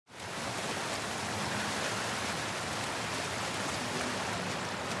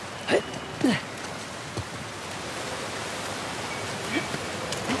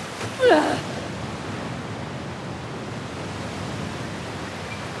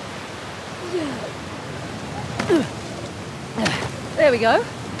There we go.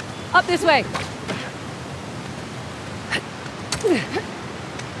 Up this way.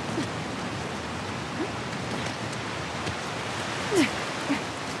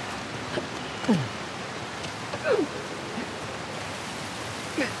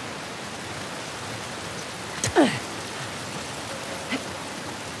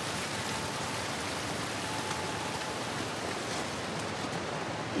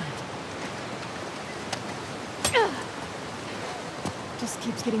 Just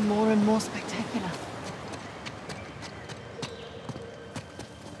keeps getting more and more spectacular.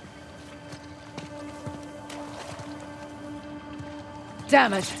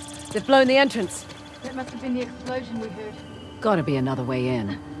 Damn it! They've blown the entrance. That must have been the explosion we heard. Gotta be another way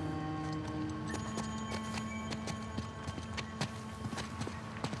in.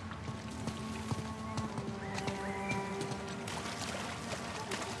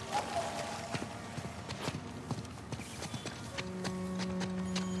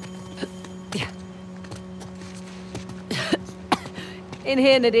 In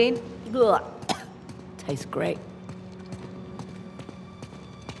here, Nadine. Ugh. Tastes great.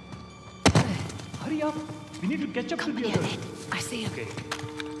 Hurry up! We need to catch up to the others. I see him. Okay.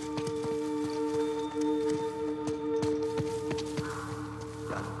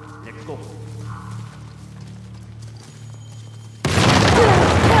 Let's go.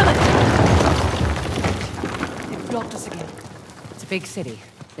 They've blocked us again. It's a big city.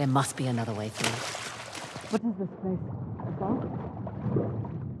 There must be another way through. What is this place? A vault?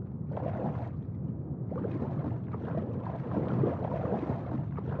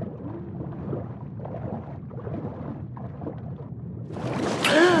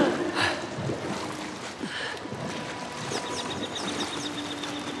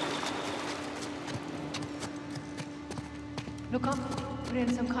 Look up. We're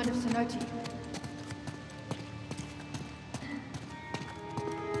in some kind of cenote.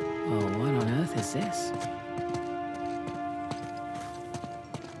 Oh, what on earth is this?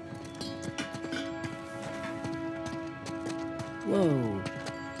 Whoa.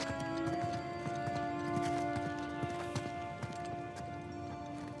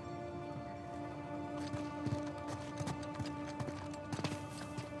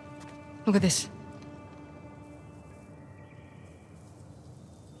 Look at this.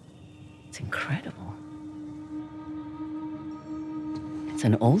 It's incredible. It's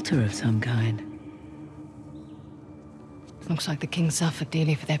an altar of some kind. Looks like the king suffered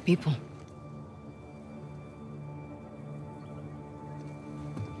dearly for their people.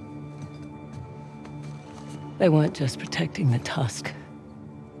 They weren't just protecting the Tusk.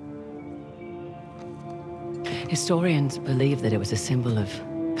 Historians believe that it was a symbol of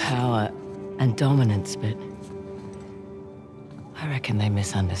power and dominance, but I reckon they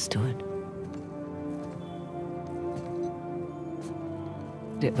misunderstood.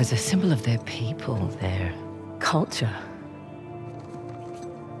 It was a symbol of their people, their culture.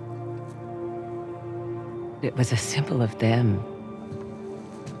 It was a symbol of them.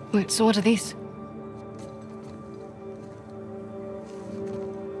 Wait, so what are these?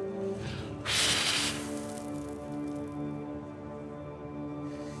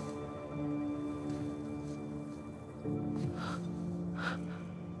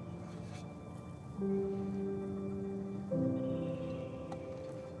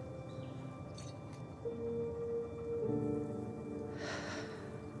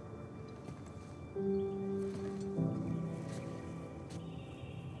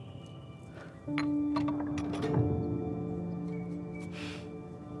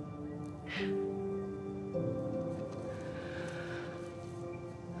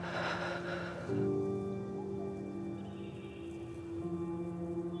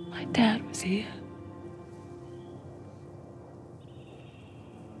 My dad was here.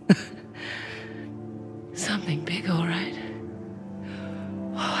 Something big, all right.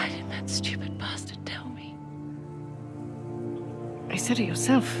 Why didn't that stupid bastard tell me? You said it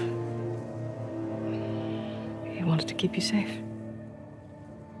yourself. He wanted to keep you safe.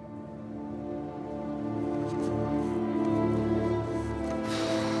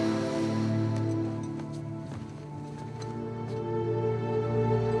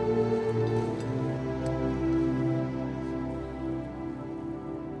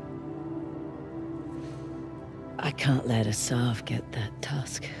 I can't let Asav get that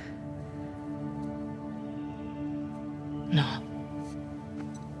Tusk. No.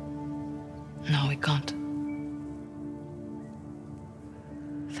 No, we can't.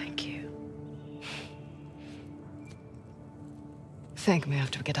 Thank you. Thank me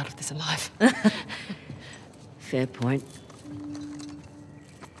after we get out of this alive. Fair point.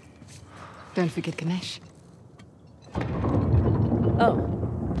 Don't forget Ganesh. Oh.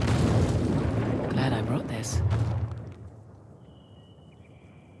 Glad I brought this.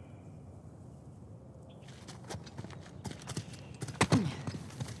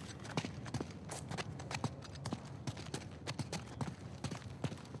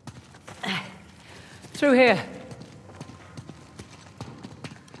 Through here.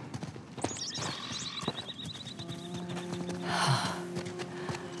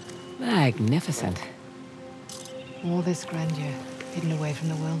 Magnificent. All this grandeur, hidden away from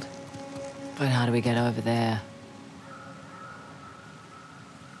the world. But how do we get over there?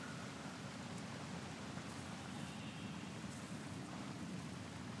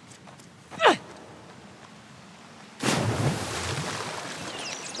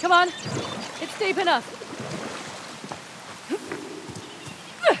 Come on. It's deep enough.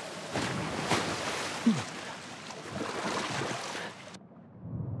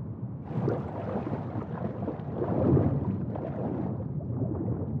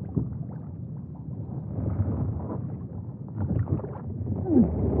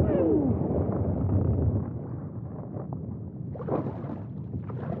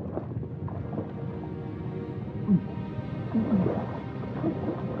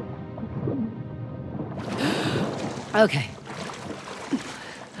 Okay.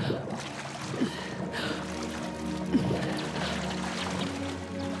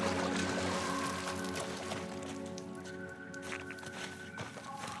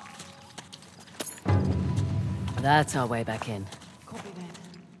 That's our way back in. Copy that.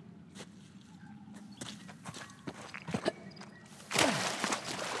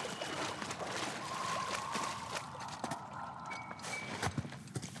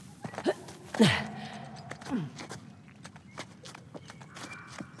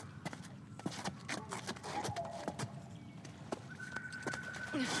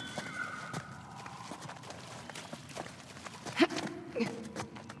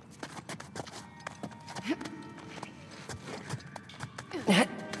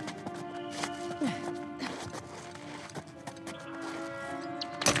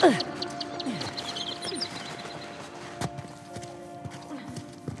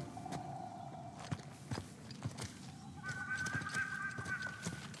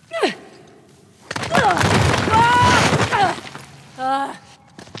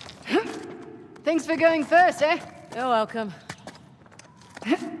 Thanks for going first, eh? You're welcome.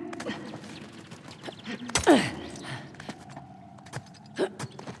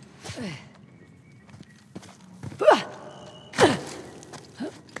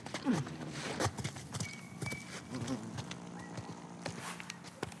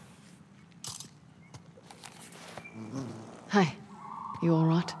 Hi. You all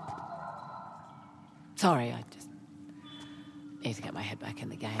right? Sorry, I just need to get my head back in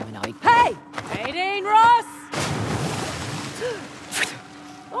the game and Hey! Nadine Ross!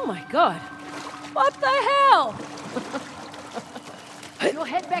 Oh my god. What the hell? Your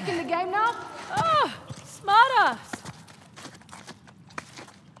head back in the game now? Oh, smart ass.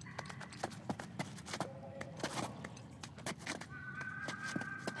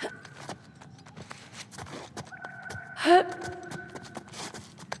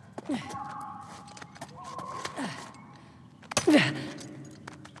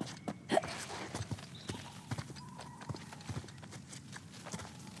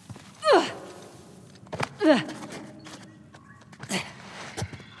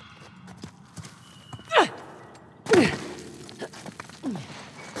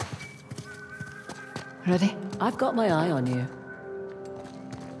 Ready? I've got my eye on you.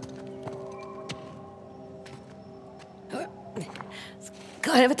 It's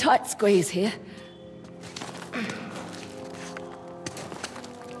kind of a tight squeeze here.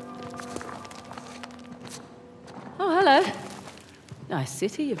 Oh, hello. Nice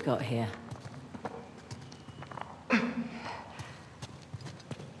city you've got here.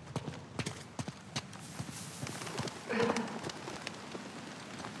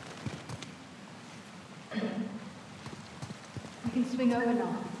 We can swing over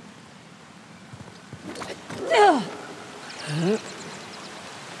now.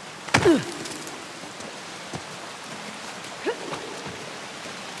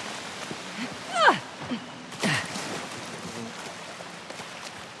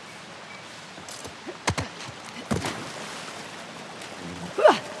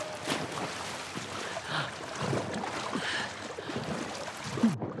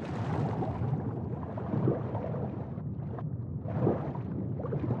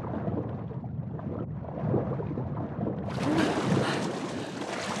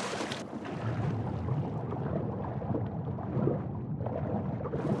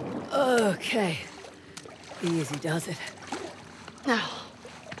 Okay. Easy does it. Now,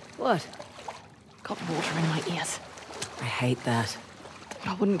 What? got water in my ears. I hate that. But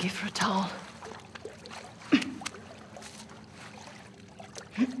I wouldn't give her a towel.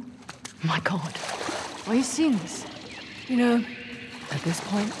 My God. Are you seeing this? You know, at this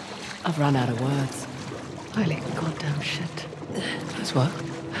point, I've run out of words. Holy goddamn shit. As what?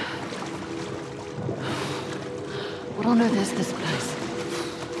 What on earth is this place?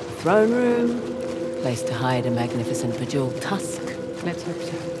 Throne room. Place to hide a magnificent bejeweled tusk. Let's hope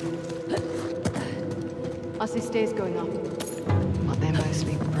so. I see stairs going up. But they're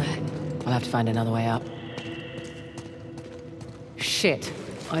mostly broken. I'll have to find another way up. Shit.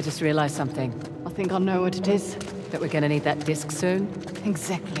 I just realized something. I think I know what it is. That we're gonna need that disc soon.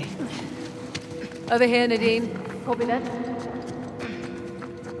 Exactly. Over here, Nadine. Copy that.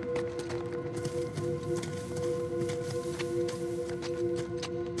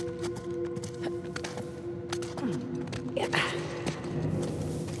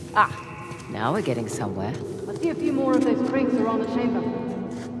 Now we're getting somewhere. I see a few more of those rings around the chamber.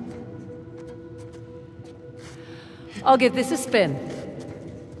 I'll give this a spin.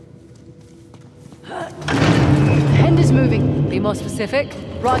 The hand is moving. Be more specific.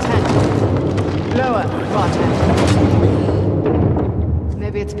 Right hand. Lower right hand.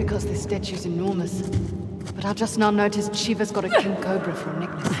 Maybe it's because this statue's enormous. But I just now noticed Shiva's got a king cobra for a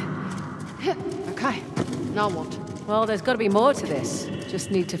necklace. Okay, now what? Well, there's got to be more to this.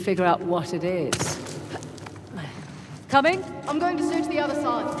 Just need to figure out what it is. Coming? I'm going to search the other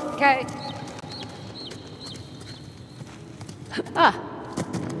side. Okay. Ah!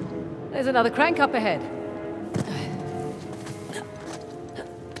 There's another crank up ahead.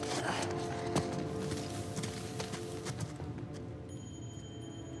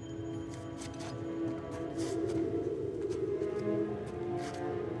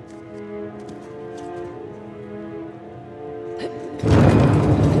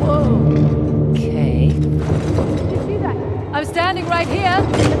 I'm standing right here.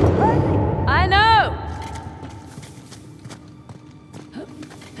 I know.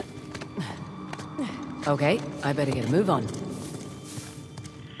 Okay, I better get a move on.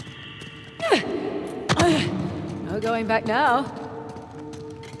 No going back now.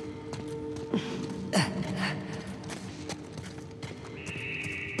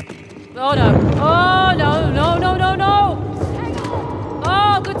 Oh no. Oh no, no, no, no, no. Hang on.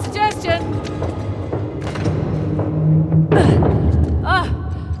 Oh, good suggestion.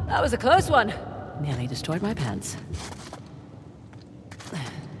 That was a close one. Nearly destroyed my pants.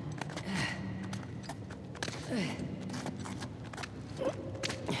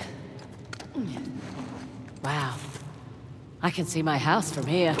 Wow. I can see my house from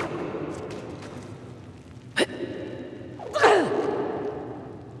here.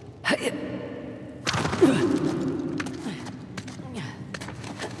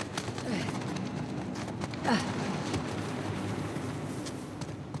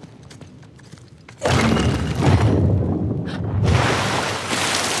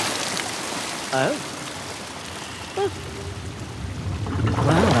 Oh.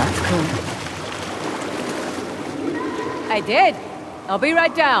 Wow, that's cool. I did. I'll be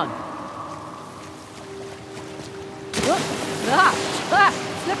right down. Whoop. Ah! Ah!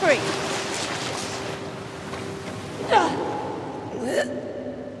 Slippery.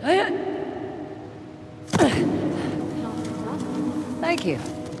 Thank you.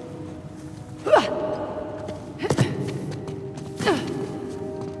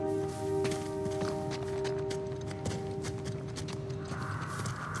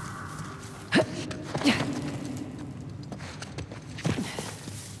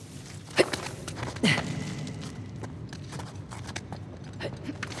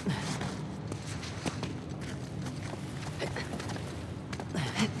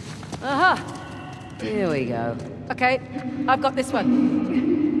 Aha! Here we go. Okay, I've got this one.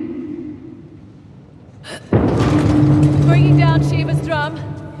 Bringing down Shiva's drum.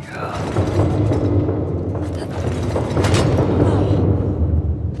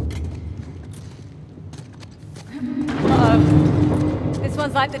 Uh-oh. This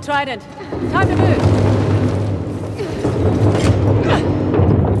one's like the trident. Time to move.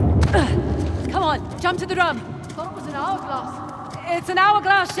 Come on, jump to the drum. I thought it was an hourglass. It's an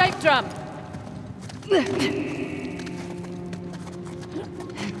hourglass-shaped drum.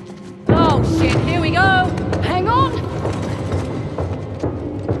 Oh, shit, here we go. Hang on.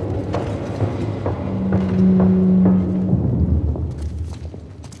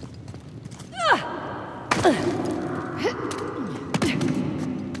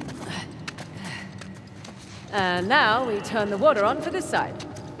 And now we turn the water on for this side.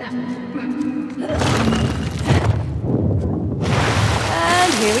 And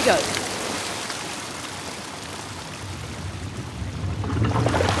here we go.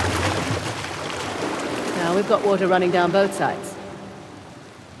 Now we've got water running down both sides.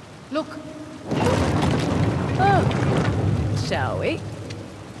 Look, Oh, shall we?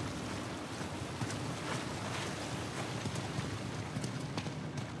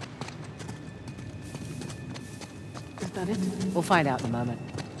 is that it? We'll find out in a moment.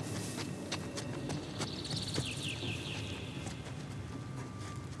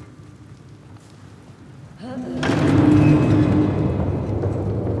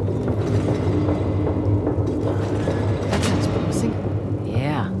 That sounds promising.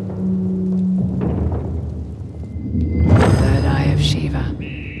 Yeah. Third eye of Shiva.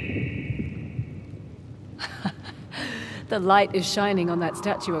 The light is shining on that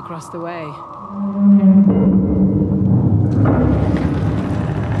statue across the way.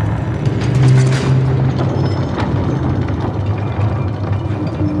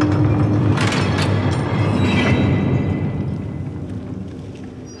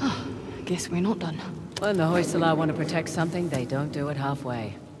 Guess we're not done. When the Hoysala want to protect something, they don't do it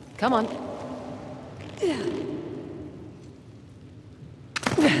halfway. Come on.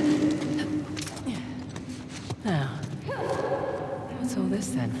 Now, what's all this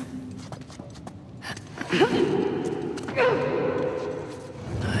then?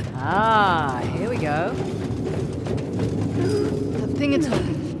 Ah, here we go. That thing it's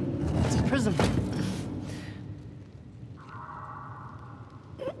holding. It's a prism.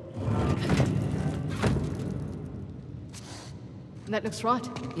 That looks right.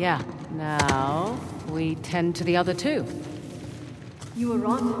 Yeah, now we tend to the other two. You were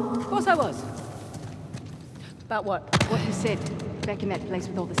right. Of course I was. About what? What you said, back in that place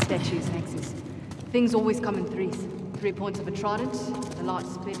with all the statues and axes. Things always come in threes. 3 points of a trident, the light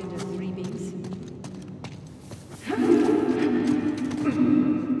split into 3 beams.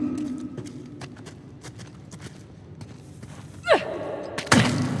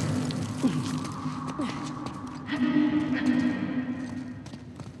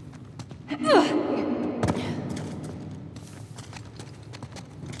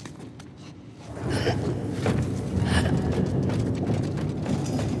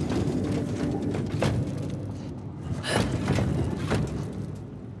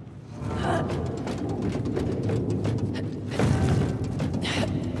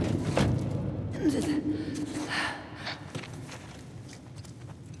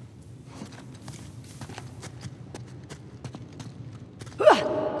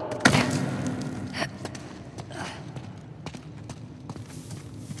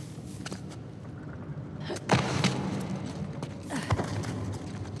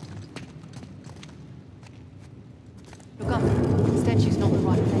 Look up. The statue's not in the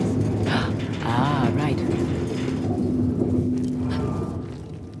right place. Ah, right.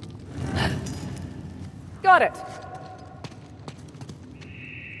 Got it.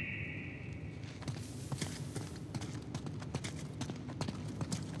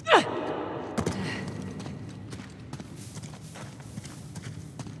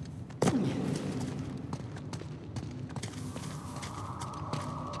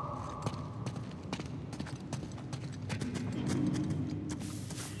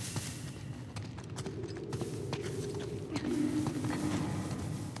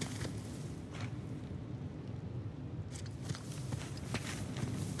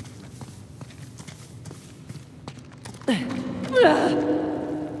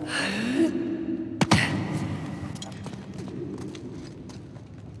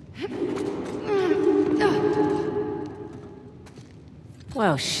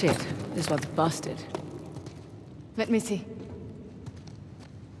 Well, shit. This one's busted. Let me see.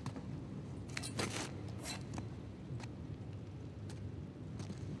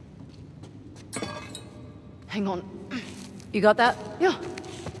 Hang on. You got that? Yeah.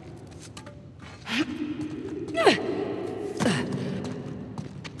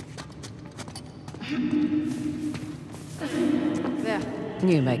 There.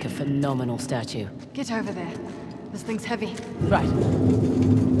 You make a phenomenal statue. Get over there. This thing's heavy. Right.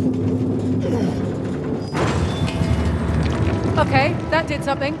 Okay, that did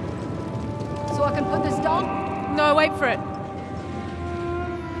something. So I can put this down? No, wait for it.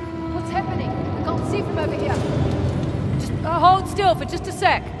 What's happening? I can't see from over here. Just hold still for just a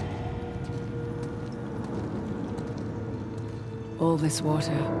sec. All this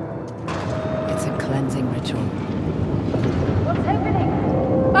water, it's a cleansing ritual. What's happening?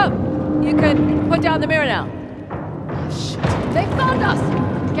 Oh, you can put down the mirror now. Shit. They found us!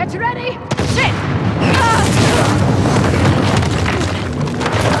 Get ready! Shit!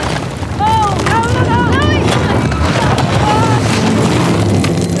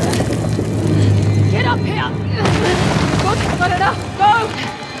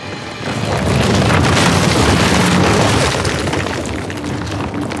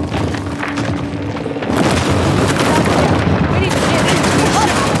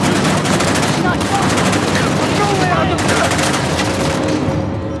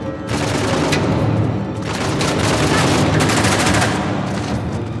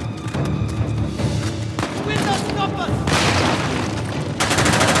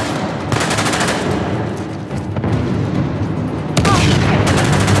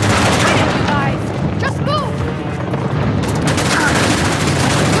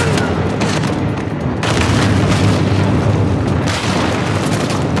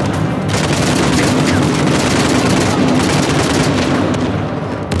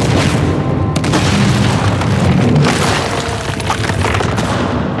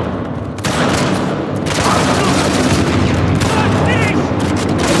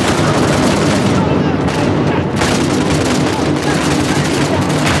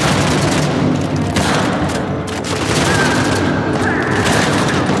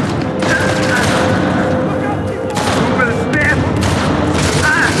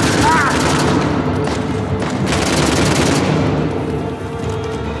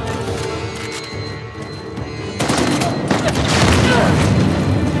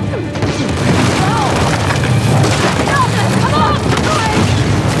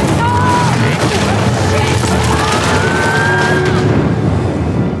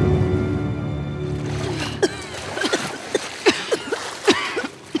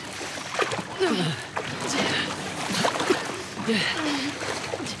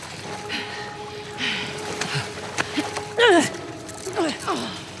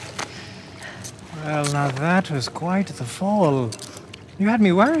 Well, now that was quite the fall. You had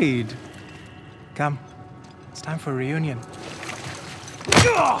me worried. Come, it's time for a reunion.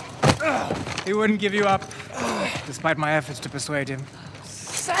 He wouldn't give you up, despite my efforts to persuade him.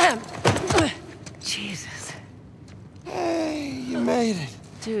 Sam! Jesus. Hey, you made it.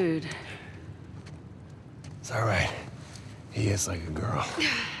 Dude. It's all right. He is like a girl.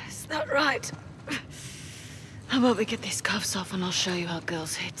 Is that right? How about we get these cuffs off and I'll show you how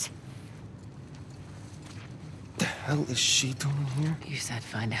girls hit. The hell is she doing here? You said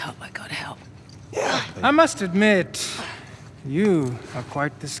find help, I gotta help. Yeah. I must admit, you are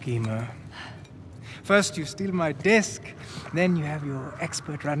quite the schemer. First you steal my disc, then you have your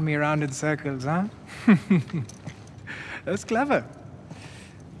expert run me around in circles, huh? That's clever.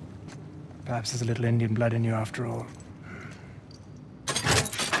 Perhaps there's a little Indian blood in you after all.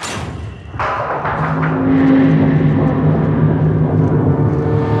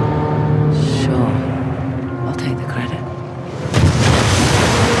 Sure. I'll take the credit.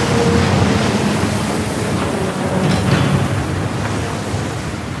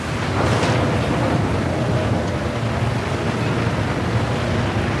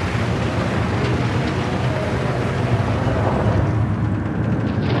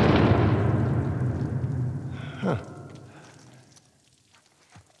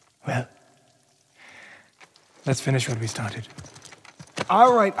 Well, let's finish what we started.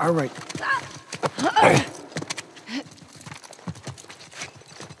 All right, all right.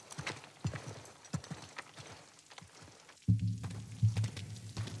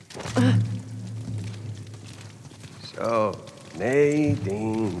 So,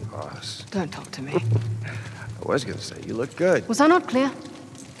 Nadine Ross. Don't talk to me. I was gonna say, you look good. Was I not clear?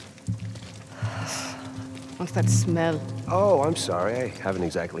 What's that smell? Oh, I'm sorry. I haven't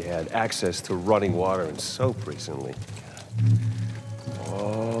exactly had access to running water and soap recently.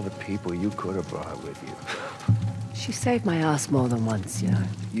 All the people you could have brought with you. She saved my ass more than once, you know.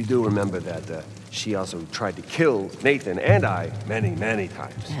 You do remember that she also tried to kill Nathan and I many, many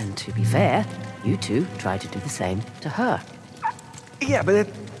times. And to be fair, you two tried to do the same to her. Yeah, but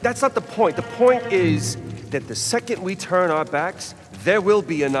that's not the point. The point is that the second we turn our backs, there will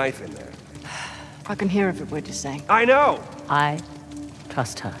be a knife in there. I can hear every word you're saying. I know! I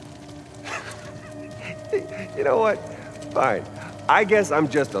trust her. You know what? Fine. I guess I'm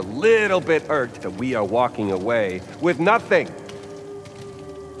just a little bit irked that we are walking away with nothing.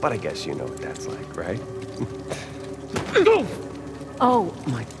 But I guess you know what that's like, right? Oh,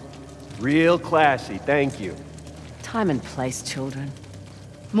 my... Real classy, thank you. Time and place, children.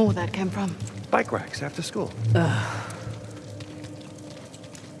 More where that came from. Bike racks after school.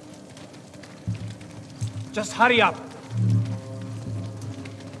 Just hurry up.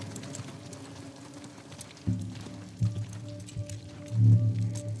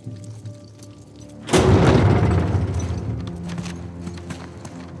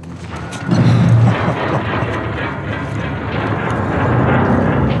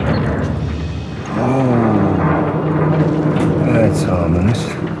 That's ominous.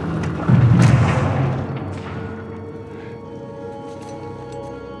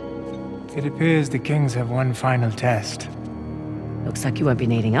 It appears the kings have one final test. Looks like you won't be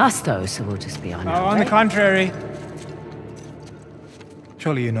needing us, though, so we'll just be on our On way. the contrary.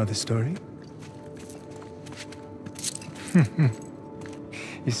 Surely you know the story.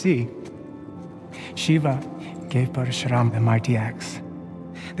 You see, Shiva gave Parashuram the mighty axe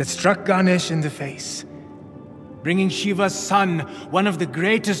that struck Ganesh in the face, bringing Shiva's son, one of the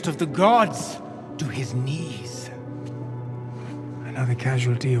greatest of the gods, to his knees. Another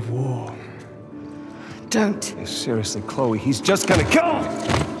casualty of war. Don't. Seriously, Chloe, he's just gonna kill him!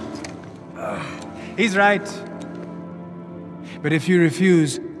 He's right. But if you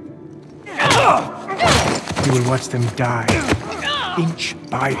refuse, you will watch them die, inch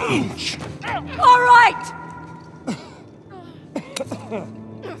by inch. All right!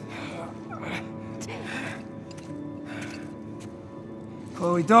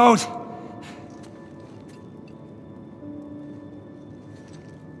 Chloe, don't!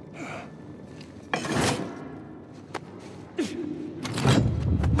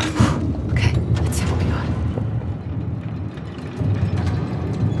 Okay, let's see what we got.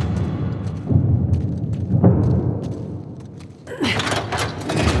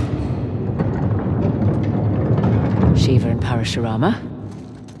 Shiva and Parashurama.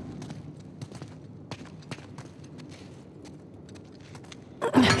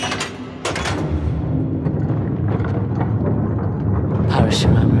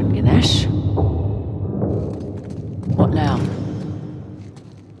 Parashurama and Ganesh.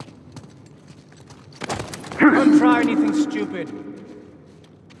 fire anything stupid.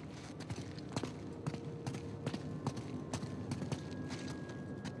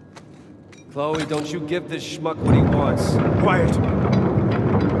 Chloe, don't you give this schmuck what he wants. Quiet.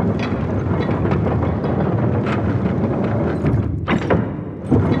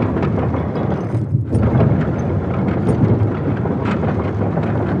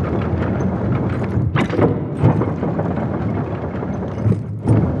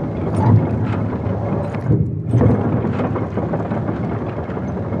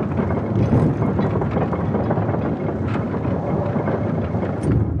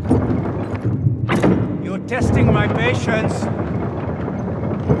 Testing my patience.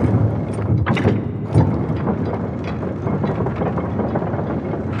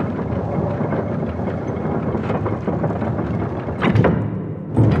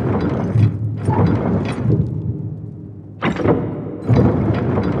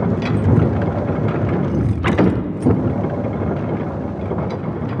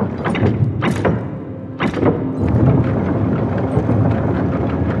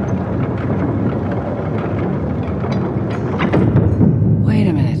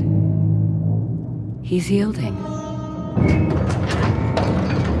 He's yielding.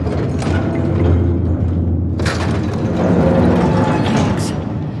 Thanks.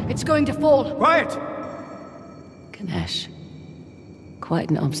 It's going to fall. Quiet! Ganesh, quite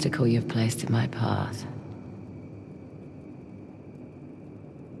an obstacle you've placed in my path.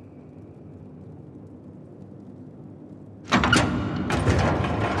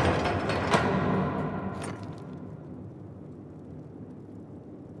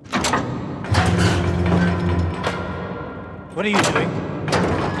 What are you doing?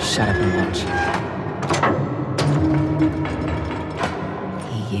 Shut up and watch.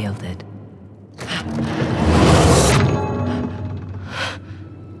 He yielded.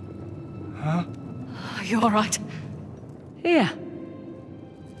 Huh? Are you all right? Yeah.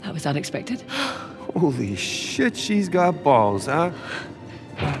 That was unexpected. Holy shit, she's got balls, huh?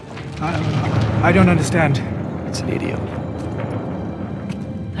 I don't understand. It's an idiot.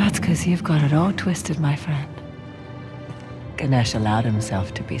 That's because you've got it all twisted, my friend. Ganesh allowed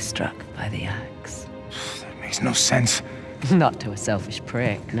himself to be struck by the axe. That makes no sense. Not to a selfish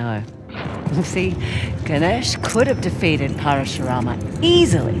prick, no. See, Ganesh could have defeated Parashurama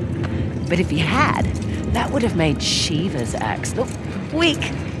easily. But if he had, that would have made Shiva's axe look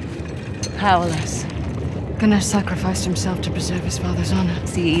weak, powerless. Ganesh sacrificed himself to preserve his father's honor.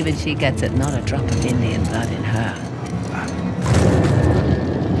 See, even she gets it, not a drop of Indian blood in her.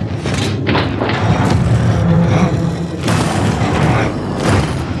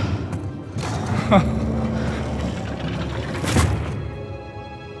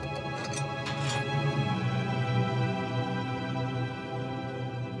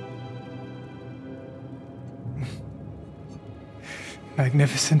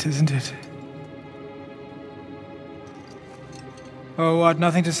 Magnificent, isn't it? Oh, what?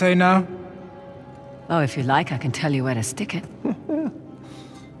 Nothing to say now? Oh, if you like, I can tell you where to stick it.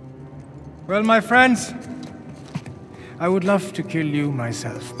 Well, my friends, I would love to kill you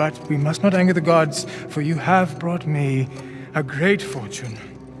myself, but we must not anger the gods, for you have brought me a great fortune.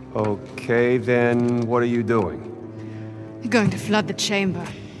 Okay, then what are you doing? You're going to flood the chamber.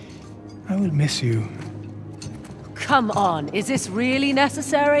 I will miss you. Come on, is this really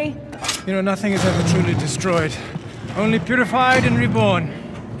necessary? You know, nothing is ever truly destroyed. Only purified and reborn.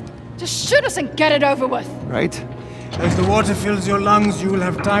 Just shoot us and get it over with. Right? As the water fills your lungs, you will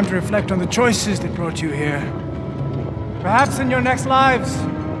have time to reflect on the choices that brought you here. Perhaps in your next lives,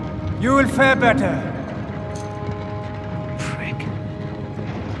 you will fare better. Prick.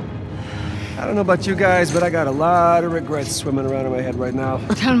 I don't know about you guys, but I got a lot of regrets swimming around in my head right now.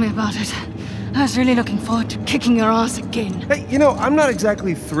 Tell me about it. I was really looking forward to kicking your ass again. Hey, you know, I'm not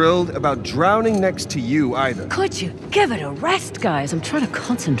exactly thrilled about drowning next to you either. Could you give it a rest, guys? I'm trying to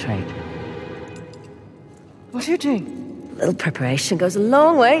concentrate. What are you doing? A little preparation goes a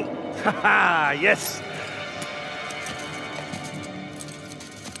long way. Haha, yes!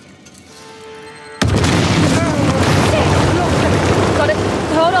 Got it.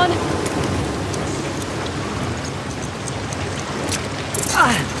 Hold on.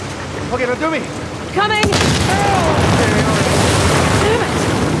 Okay, now do me! Coming! Damn it!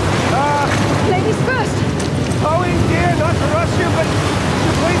 Ladies first! Chloe, dear, not to rush you, but would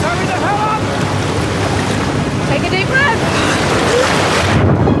you please hurry the hell up? Take a deep breath!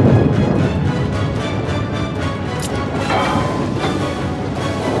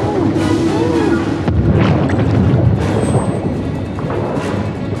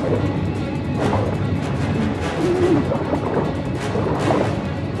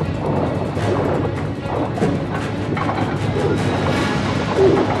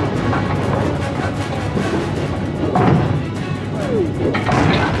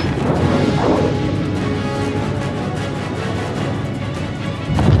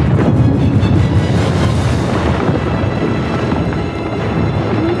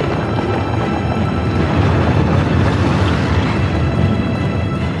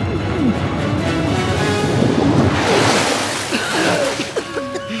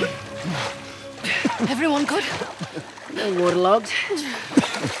 waterlogged.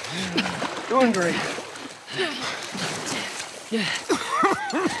 Doing great.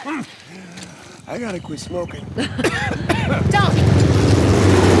 I gotta quit smoking. Down!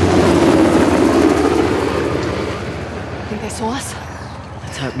 Think they saw us?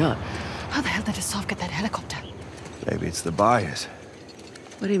 Let's hope not. How the hell did Asaf get that helicopter? Maybe it's the buyers.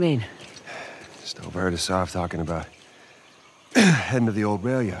 What do you mean? Just overheard Asaf talking about heading to the old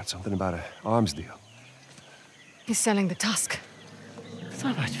rail yard, something about an arms deal. He's selling the Tusk. So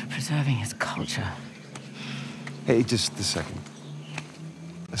much for preserving his culture. Hey, just a second.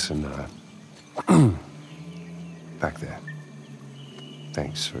 Listen, back there.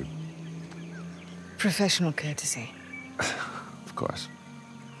 Thanks for... Professional courtesy. Of course.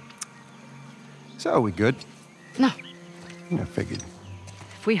 So, we good? No. I figured.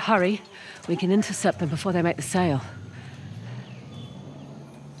 If we hurry, we can intercept them before they make the sale.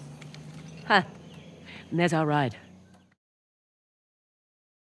 Huh. And there's our ride.